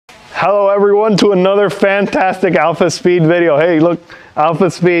Hello everyone to another fantastic Alpha Speed video. Hey, look,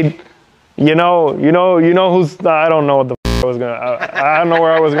 Alpha Speed. You know who's. I don't know what the f I was gonna. I don't know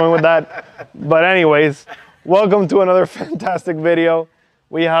where I was going with that. But anyways, welcome to another fantastic video.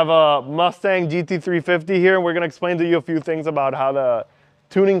 We have a Mustang GT350 here, and we're gonna explain to you a few things about how the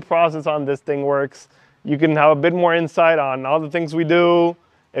tuning process on this thing works. You can have a bit more insight on all the things we do.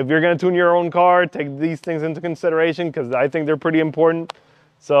 If you're gonna tune your own car, take these things into consideration because I think they're pretty important.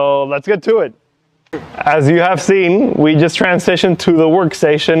 So let's get to it. As you have seen, we just transitioned to the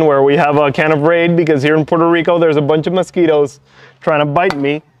workstation where we have a can of Raid because here in Puerto Rico there's a bunch of mosquitoes trying to bite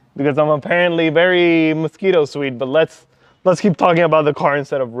me because I'm apparently very mosquito sweet. But let's keep talking about the car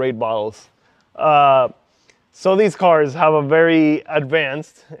instead of Raid bottles. So these cars have a very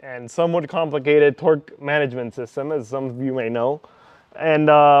advanced and somewhat complicated torque management system, as some of you may know. And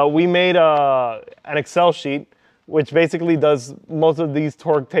we made an Excel sheet which basically does most of these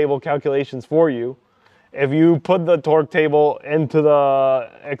torque table calculations for you. If you put the torque table into the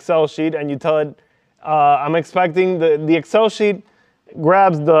Excel sheet and you tell it, I'm expecting the Excel sheet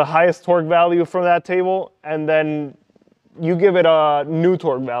grabs the highest torque value from that table, and then you give it a new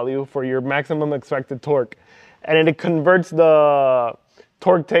torque value for your maximum expected torque. And it converts the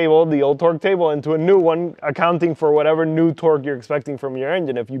torque table, the old torque table, into a new one, accounting for whatever new torque you're expecting from your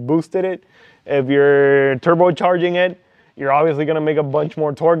engine. If you boosted it, if you're turbocharging it, you're obviously going to make a bunch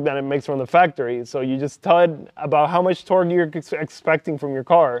more torque than it makes from the factory. So you just tell it about how much torque you're expecting from your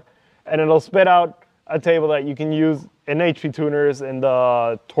car, and it'll spit out a table that you can use in HP tuners. In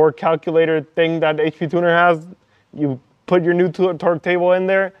the torque calculator thing that HP tuner has, you put your new torque table in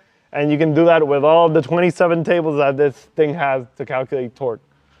there, and you can do that with all the 27 tables that this thing has to calculate torque.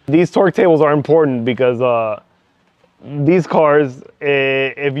 These torque tables are important because these cars,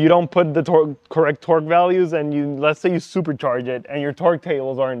 if you don't put the correct torque values and let's say you supercharge it and your torque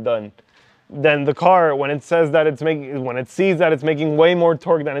tables aren't done, then the car, when it sees that it's making way more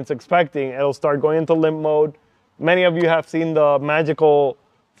torque than it's expecting, it'll start going into limp mode. Many of you have seen the magical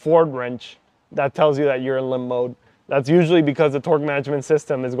Ford wrench that tells you that you're in limp mode. That's usually because the torque management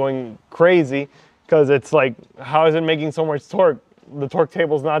system is going crazy because it's like, how is it making so much torque? The torque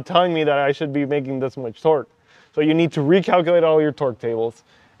table's not telling me that I should be making this much torque. So you need to recalculate all your torque tables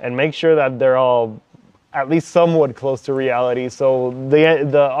and make sure that they're all at least somewhat close to reality, so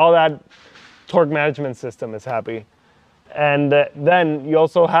all that torque management system is happy. And then you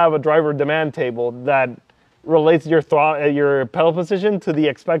also have a driver demand table that relates your pedal position to the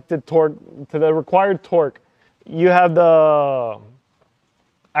expected torque, to the required torque. You have the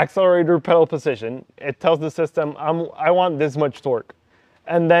accelerator pedal position. It tells the system, I want this much torque.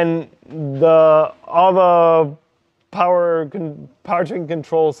 And then all the powertrain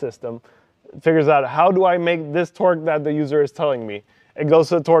control system figures out, how do I make this torque that the user is telling me? It goes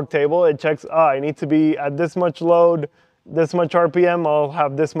to the torque table, it checks, I need to be at this much load, this much RPM, I'll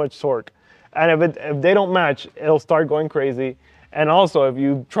have this much torque. And if they don't match, it'll start going crazy. And also, if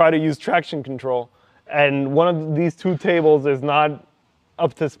you try to use traction control and one of these two tables is not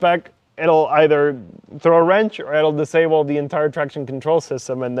up to spec, it'll either throw a wrench or it'll disable the entire traction control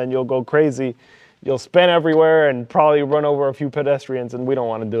system, and then you'll go crazy. You'll spin everywhere and probably run over a few pedestrians, and we don't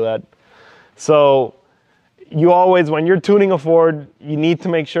want to do that. So you always, when you're tuning a Ford, you need to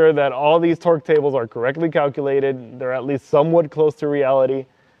make sure that all these torque tables are correctly calculated. They're at least somewhat close to reality.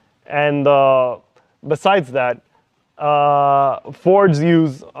 And besides that, Fords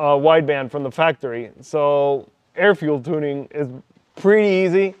use a wideband from the factory. So air fuel tuning is pretty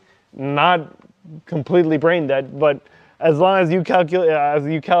easy, not completely brain dead, but as long as you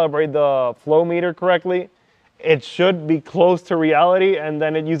calibrate the flow meter correctly, it should be close to reality, and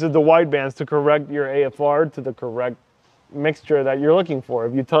then it uses the widebands to correct your AFR to the correct mixture that you're looking for.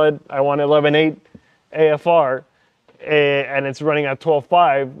 If you tell it, I want 11.8 AFR, and it's running at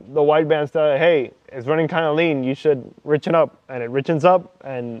 12.5, the widebands tell it, hey, it's running kind of lean, you should richen up, and it richens up,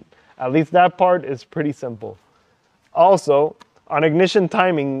 and at least that part is pretty simple. Also, on ignition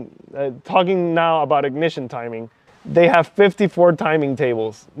timing, talking now about ignition timing, they have 54 timing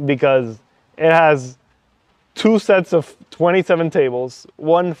tables because it has two sets of 27 tables,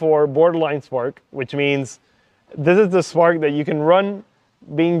 one for borderline spark, which means this is the spark that you can run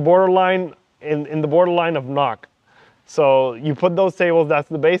being borderline in the borderline of knock. So you put those tables, that's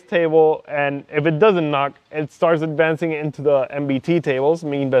the base table, and if it doesn't knock, it starts advancing into the MBT tables,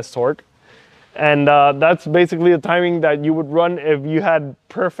 mean best torque. And that's basically the timing that you would run if you had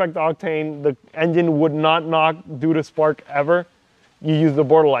perfect octane. The engine would not knock due to spark ever. You use the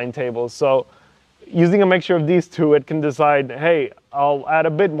borderline tables. So using a mixture of these two, it can decide, hey, I'll add a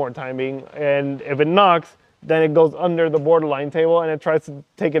bit more timing. And if it knocks, then it goes under the borderline table and it tries to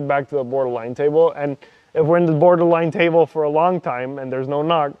take it back to the borderline table. And if we're in the borderline table for a long time and there's no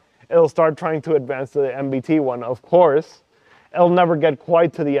knock, it'll start trying to advance to the MBT one. Of course, it'll never get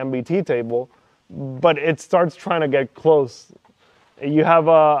quite to the MBT table, but it starts trying to get close. You have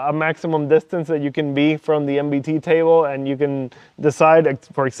a maximum distance that you can be from the MBT table, and you can decide,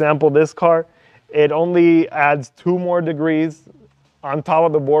 for example, this car, it only adds 2 more degrees on top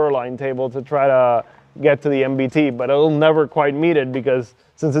of the borderline table to try to get to the MBT, but it'll never quite meet it because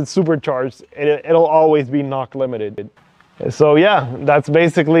since it's supercharged, it'll always be knock limited. So yeah, that's the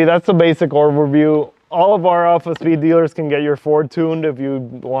basic overview. All of our AlphaSpeed dealers can get your Ford tuned if you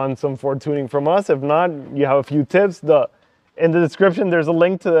want some Ford tuning from us. If not, you have a few tips. In the description, there's a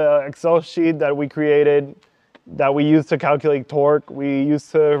link to the Excel sheet that we created that we use to calculate torque. We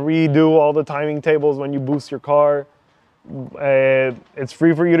used to redo all the timing tables when you boost your car. It's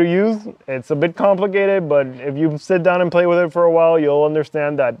free for you to use. It's a bit complicated, but if you sit down and play with it for a while, you'll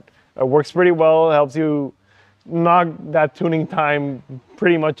understand that it works pretty well. It helps you knock that tuning time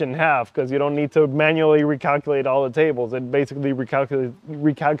pretty much in half because you don't need to manually recalculate all the tables. It basically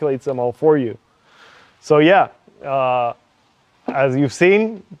recalculates them all for you. So yeah, as you've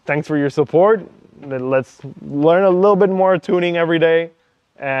seen, thanks for your support. Let's learn a little bit more tuning every day,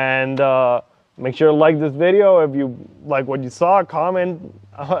 and make sure to like this video. If you like what you saw, comment,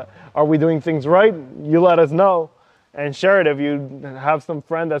 are we doing things right? You let us know, and share it. If you have some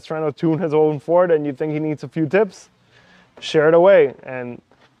friend that's trying to tune his own Ford and you think he needs a few tips, share it away, and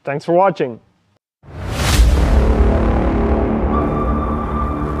thanks for watching.